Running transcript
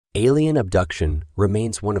Alien abduction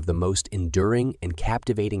remains one of the most enduring and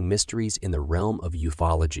captivating mysteries in the realm of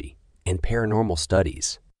ufology and paranormal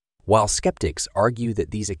studies. While skeptics argue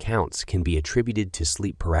that these accounts can be attributed to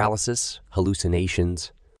sleep paralysis,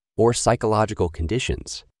 hallucinations, or psychological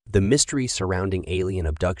conditions, the mystery surrounding alien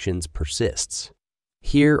abductions persists.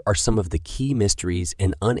 Here are some of the key mysteries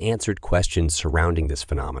and unanswered questions surrounding this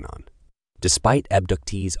phenomenon. Despite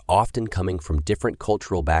abductees often coming from different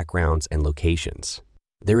cultural backgrounds and locations,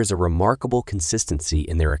 there is a remarkable consistency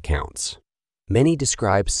in their accounts. Many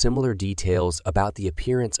describe similar details about the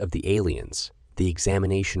appearance of the aliens, the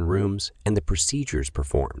examination rooms, and the procedures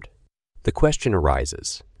performed. The question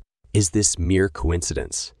arises, is this mere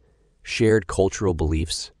coincidence, shared cultural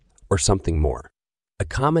beliefs, or something more? A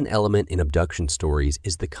common element in abduction stories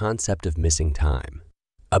is the concept of missing time.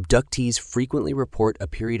 Abductees frequently report a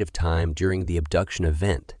period of time during the abduction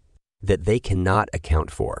event that they cannot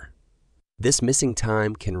account for. This missing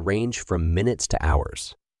time can range from minutes to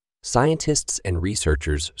hours. Scientists and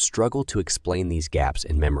researchers struggle to explain these gaps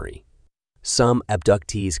in memory. Some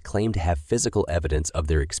abductees claim to have physical evidence of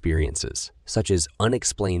their experiences, such as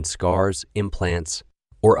unexplained scars, implants,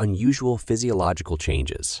 or unusual physiological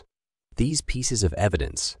changes. These pieces of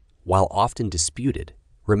evidence, while often disputed,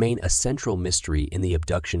 remain a central mystery in the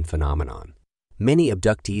abduction phenomenon. Many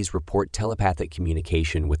abductees report telepathic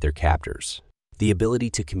communication with their captors. The ability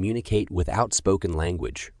to communicate without spoken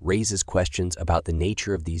language raises questions about the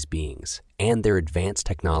nature of these beings and their advanced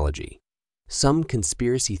technology. Some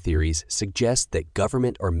conspiracy theories suggest that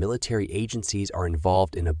government or military agencies are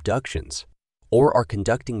involved in abductions or are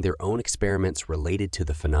conducting their own experiments related to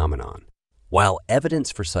the phenomenon. While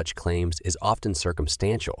evidence for such claims is often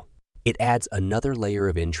circumstantial, it adds another layer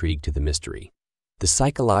of intrigue to the mystery. The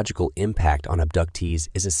psychological impact on abductees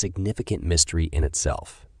is a significant mystery in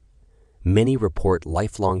itself. Many report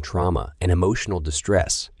lifelong trauma and emotional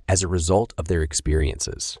distress as a result of their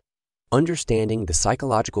experiences. Understanding the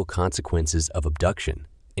psychological consequences of abduction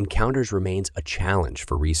encounters remains a challenge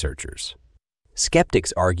for researchers.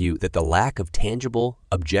 Skeptics argue that the lack of tangible,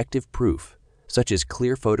 objective proof, such as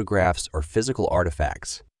clear photographs or physical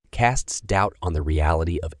artifacts, casts doubt on the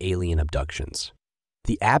reality of alien abductions.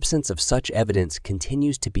 The absence of such evidence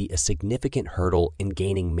continues to be a significant hurdle in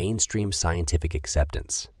gaining mainstream scientific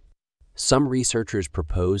acceptance. Some researchers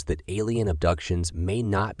propose that alien abductions may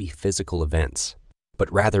not be physical events,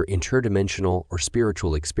 but rather interdimensional or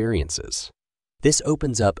spiritual experiences. This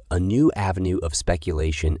opens up a new avenue of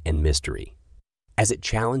speculation and mystery, as it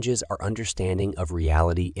challenges our understanding of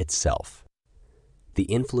reality itself. The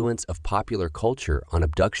influence of popular culture on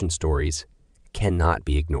abduction stories cannot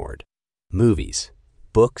be ignored. Movies,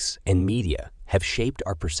 books, and media have shaped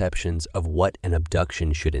our perceptions of what an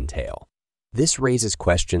abduction should entail. This raises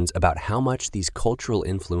questions about how much these cultural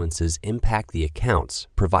influences impact the accounts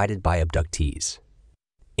provided by abductees.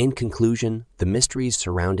 In conclusion, the mysteries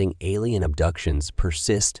surrounding alien abductions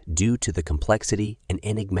persist due to the complexity and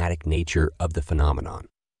enigmatic nature of the phenomenon.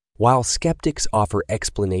 While skeptics offer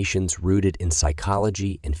explanations rooted in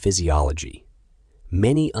psychology and physiology,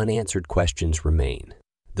 many unanswered questions remain.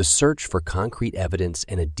 The search for concrete evidence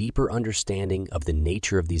and a deeper understanding of the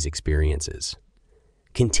nature of these experiences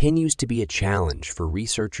continues to be a challenge for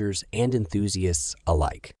researchers and enthusiasts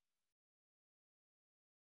alike.